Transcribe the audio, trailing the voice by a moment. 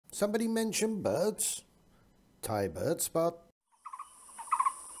Somebody mention birds? Thaibirdspot.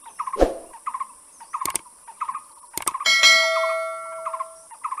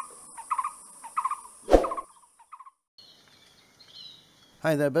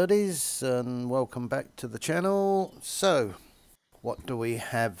 Hi there buddies, and welcome back to the channel. So, what do we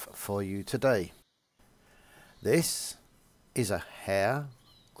have for you today? This is a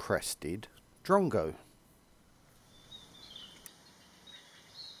hair-crested drongo.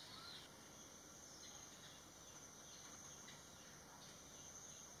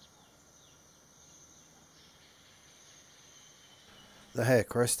 The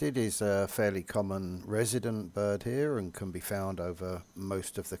hair-crested is a fairly common resident bird here and can be found over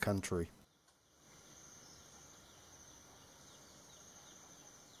most of the country.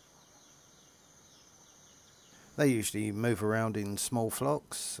 They usually move around in small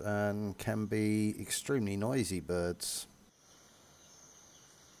flocks and can be extremely noisy birds.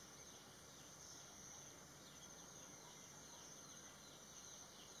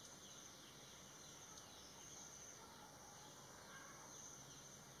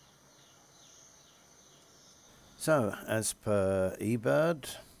 So, as per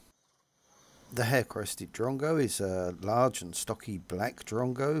eBird, the hair-crested drongo is a large and stocky black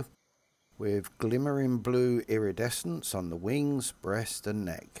drongo with glimmering blue iridescence on the wings, breast and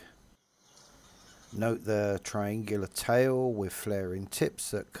neck. Note the triangular tail with flaring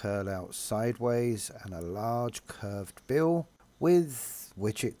tips that curl out sideways and a large curved bill with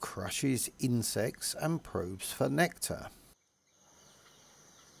which it crushes insects and probes for nectar.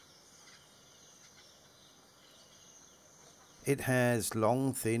 It has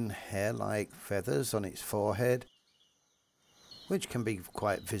long, thin, hair-like feathers on its forehead, which can be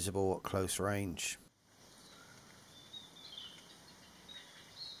quite visible at close range.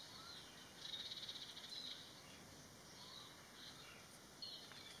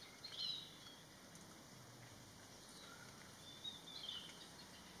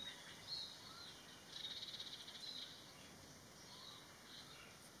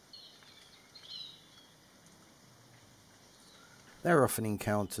 They're often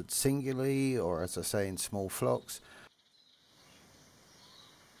encountered singularly or, as I say, in small flocks.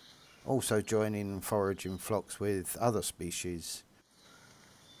 Also join in foraging flocks with other species.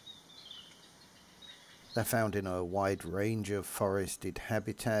 They're found in a wide range of forested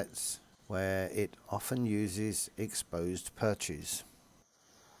habitats where it often uses exposed perches.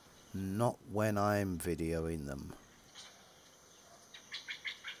 Not when I'm videoing them.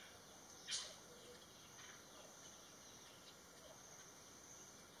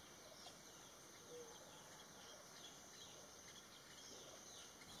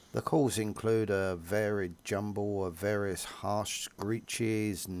 The calls include a varied jumble of various harsh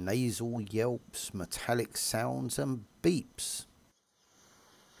screeches, nasal yelps, metallic sounds and beeps.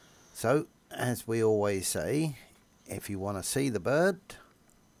 So, as we always say, if you want to see the bird,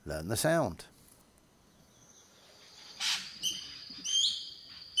 learn the sound.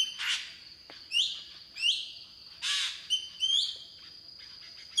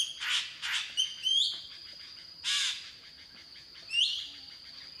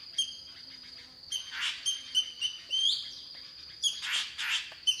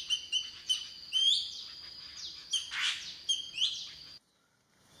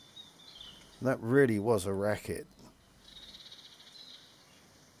 That really was a racket.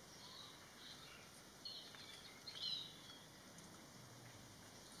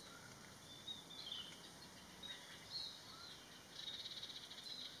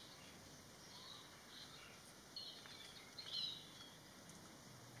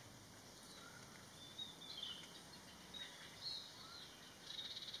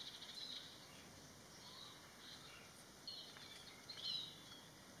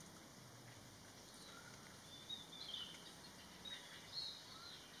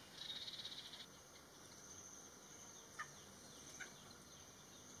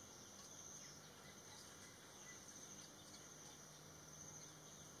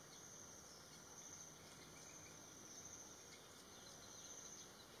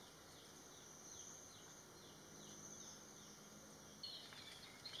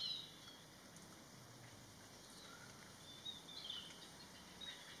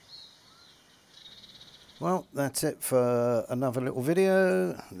 Well, that's it for another little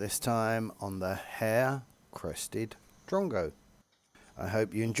video, this time on the hair-crested drongo. I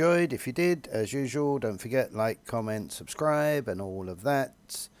hope you enjoyed. If you did, as usual, don't forget, like, comment, subscribe and all of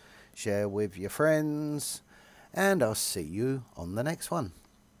that. Share with your friends, and I'll see you on the next one.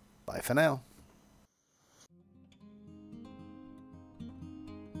 Bye for now.